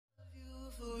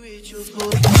Oke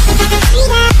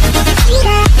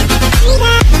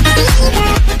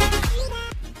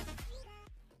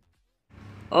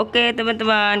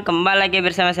teman-teman, kembali lagi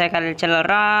bersama saya kalian channel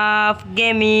RAFF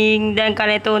Gaming, dan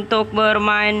kali itu untuk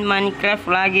bermain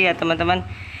Minecraft lagi ya teman-teman.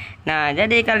 Nah,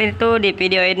 jadi kali itu di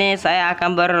video ini saya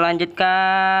akan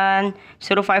berlanjutkan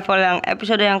survival yang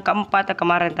episode yang keempat.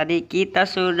 Kemarin tadi kita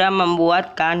sudah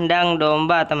membuat kandang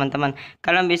domba teman-teman.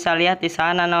 Kalian bisa lihat di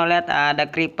sana, nah lihat ada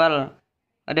creeper.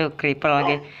 Aduh, creeper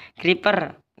lagi.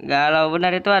 Creeper. Kalau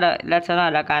benar itu ada, lihat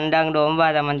sana ada kandang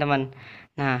domba teman-teman.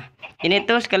 Nah, ini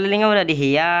tuh sekelilingnya udah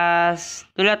dihias.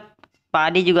 Tuh lihat,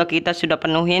 padi juga kita sudah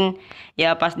penuhin.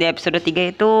 Ya pas di episode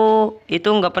 3 itu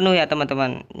nggak penuh ya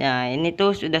teman-teman. Nah, ini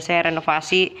tuh sudah saya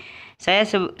renovasi.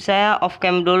 Saya off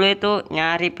cam dulu itu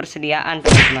nyari persediaan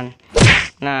teman-teman.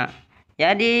 Nah,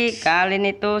 jadi kali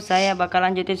ini tuh saya bakal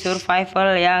lanjutin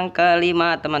survival yang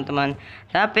kelima teman-teman.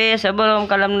 Tapi sebelum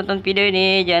kalian menonton video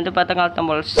ini, jangan lupa tekan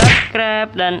tombol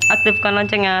subscribe dan aktifkan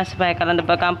loncengnya supaya kalian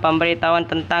dapatkan pemberitahuan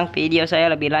tentang video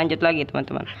saya lebih lanjut lagi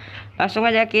teman-teman. Langsung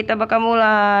aja kita bakal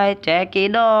mulai, check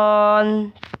it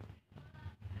on.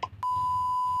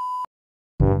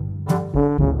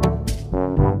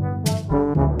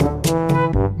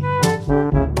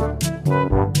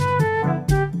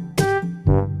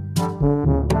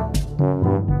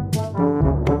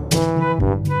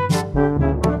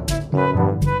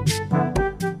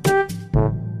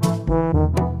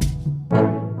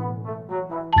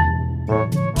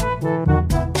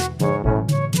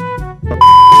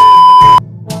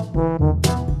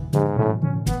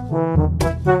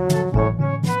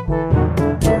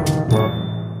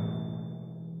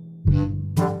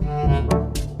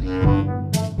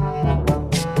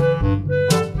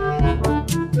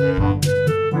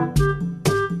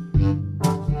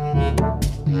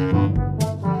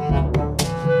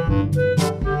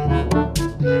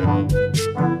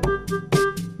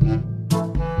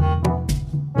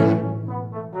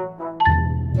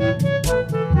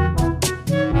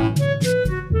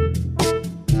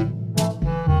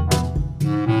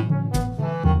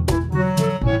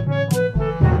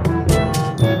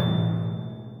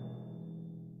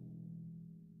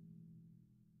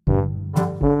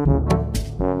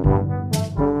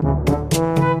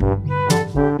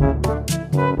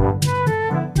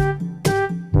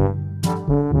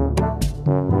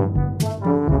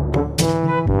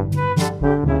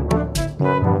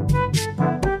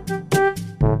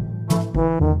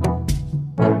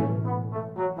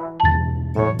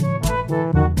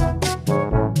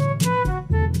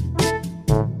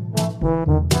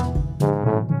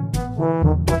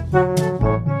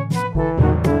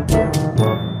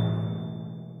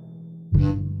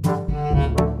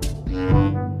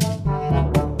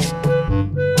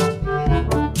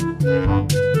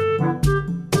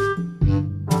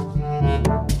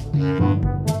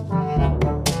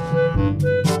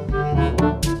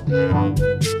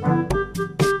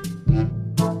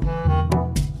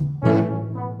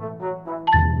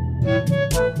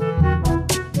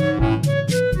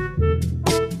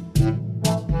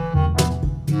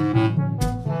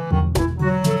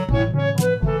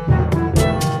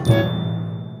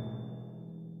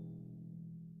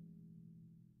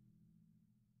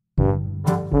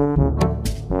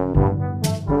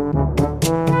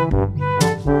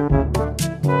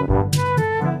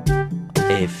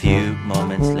 A few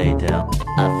moments later,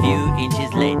 a few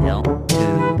inches later,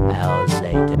 2 hours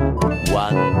later,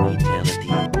 1 eternity.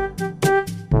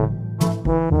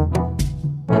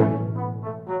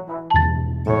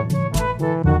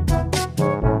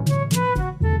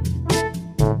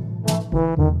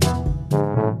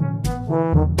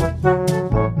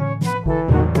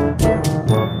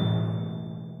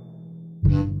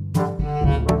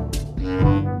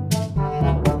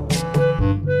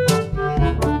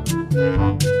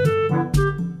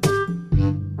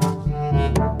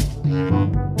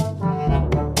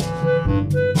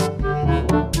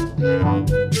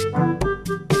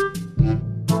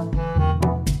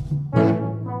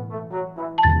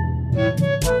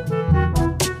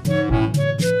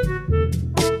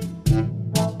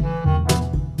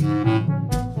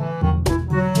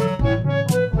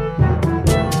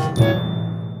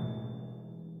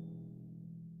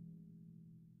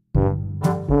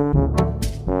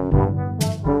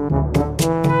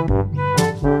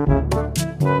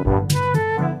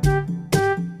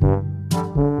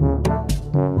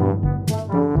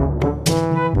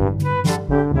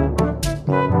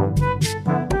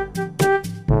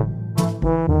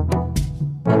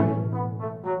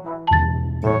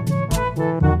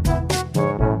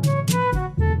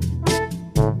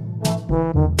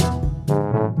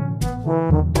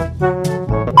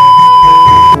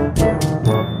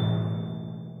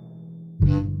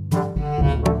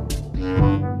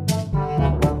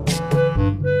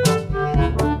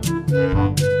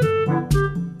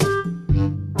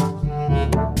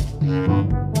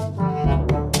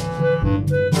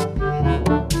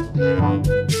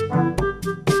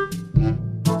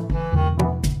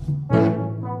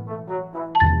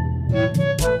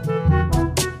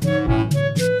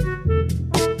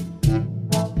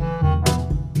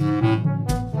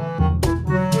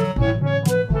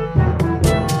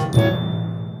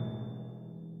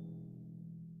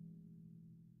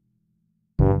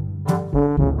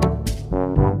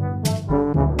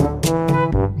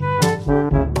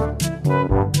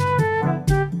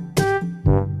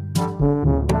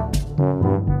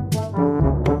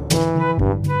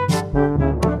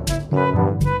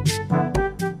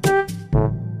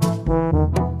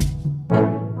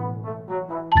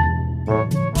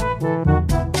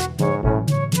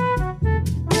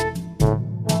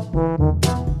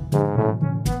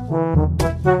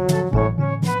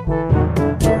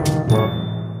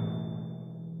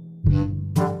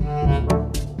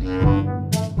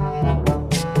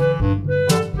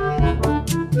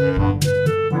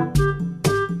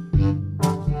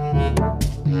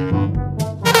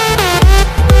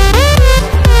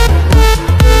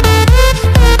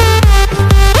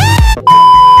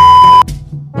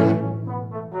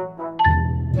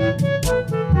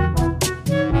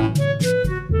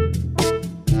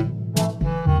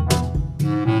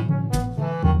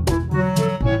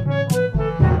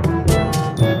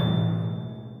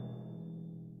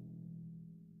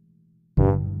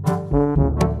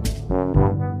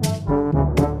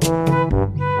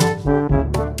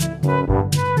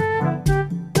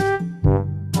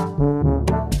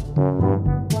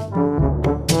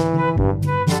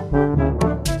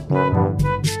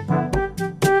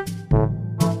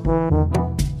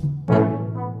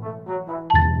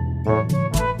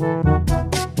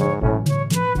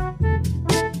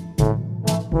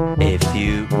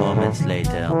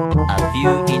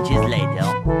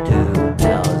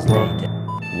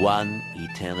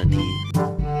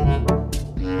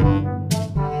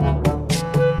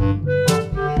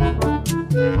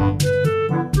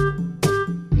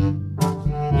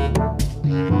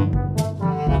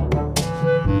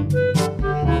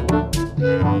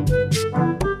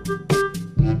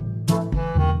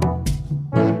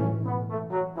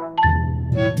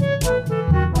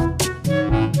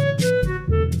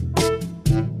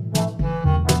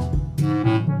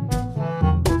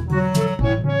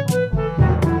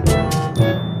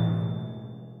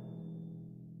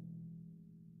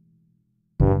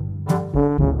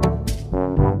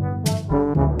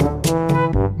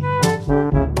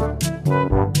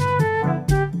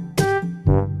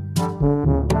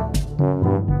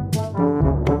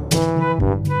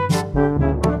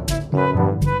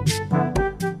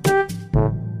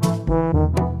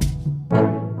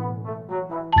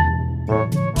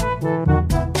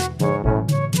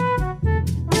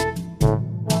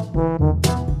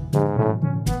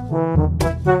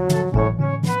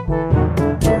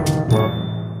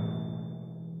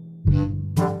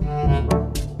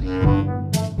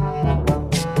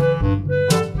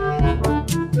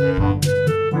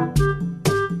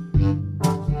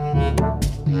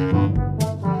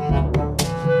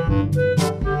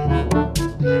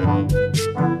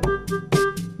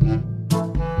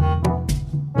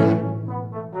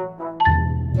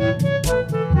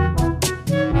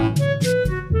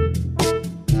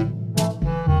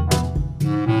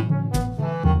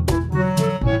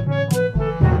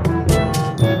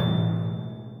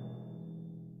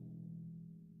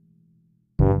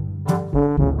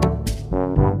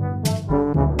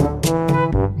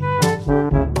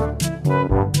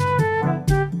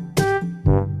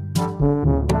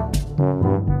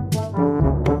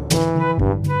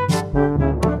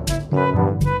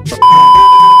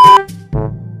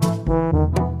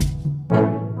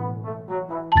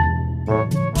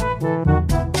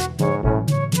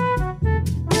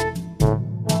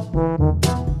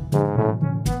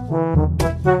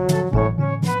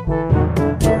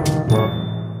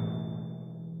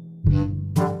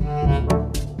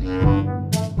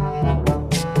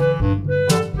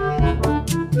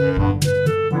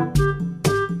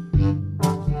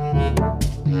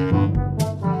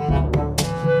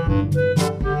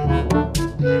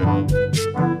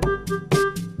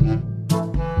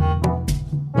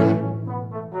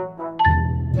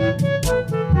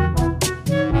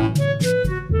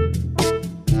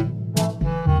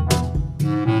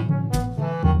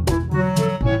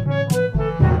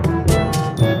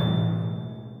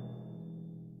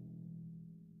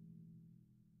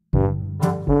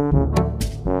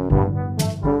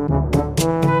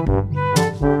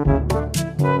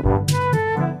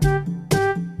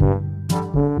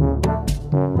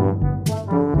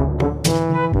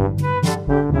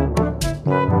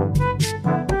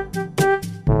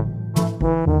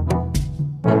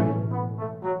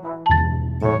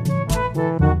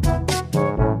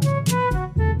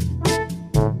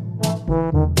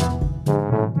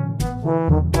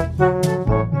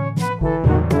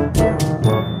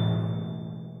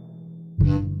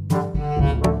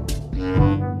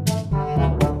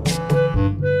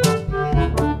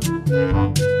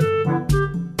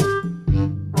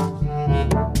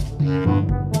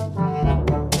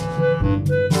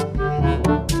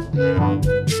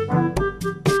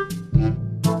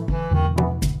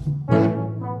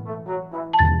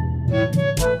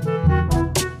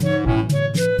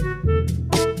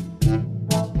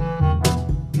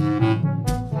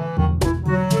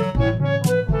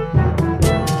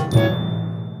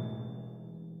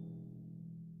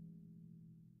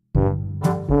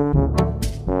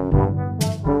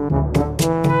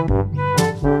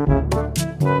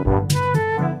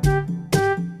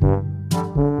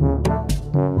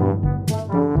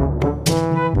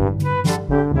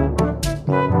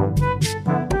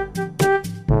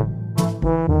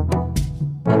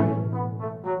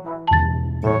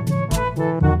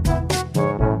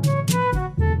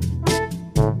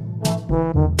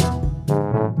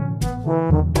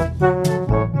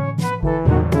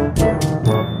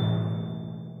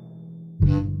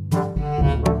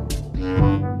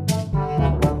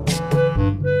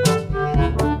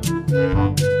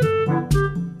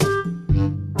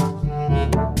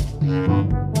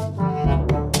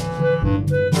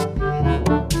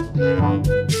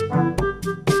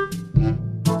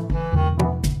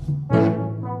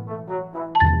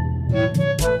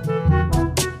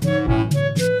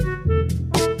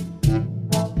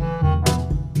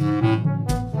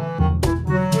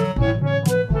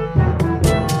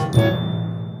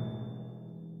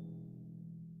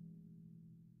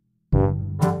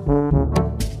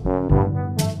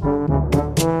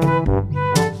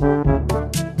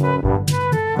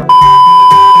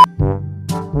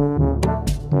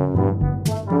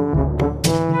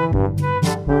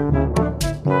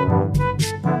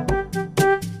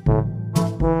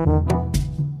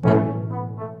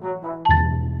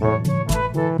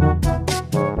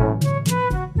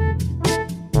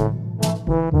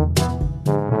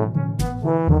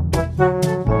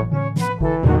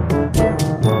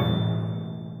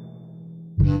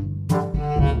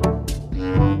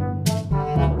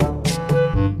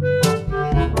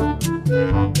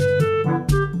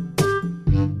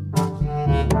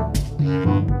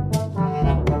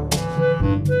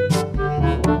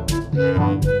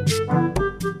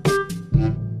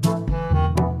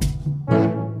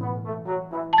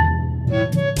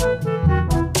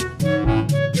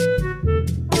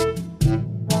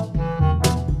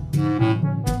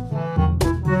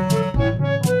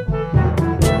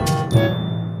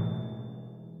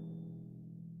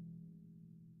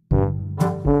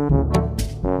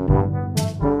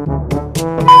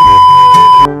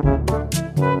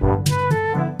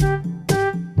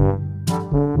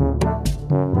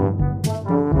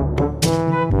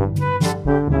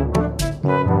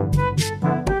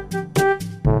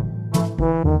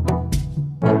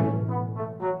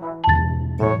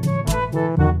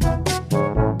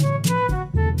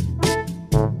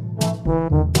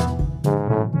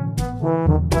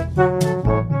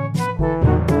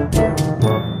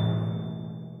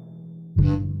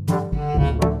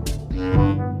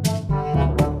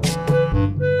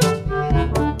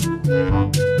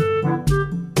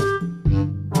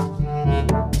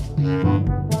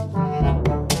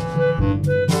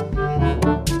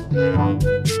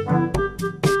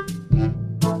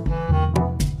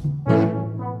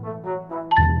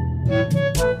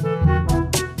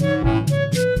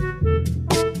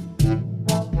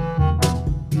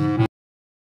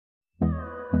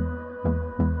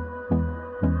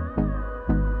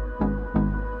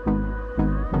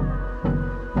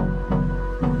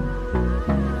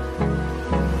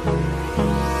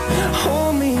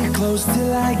 close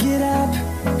till I get up.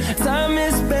 Time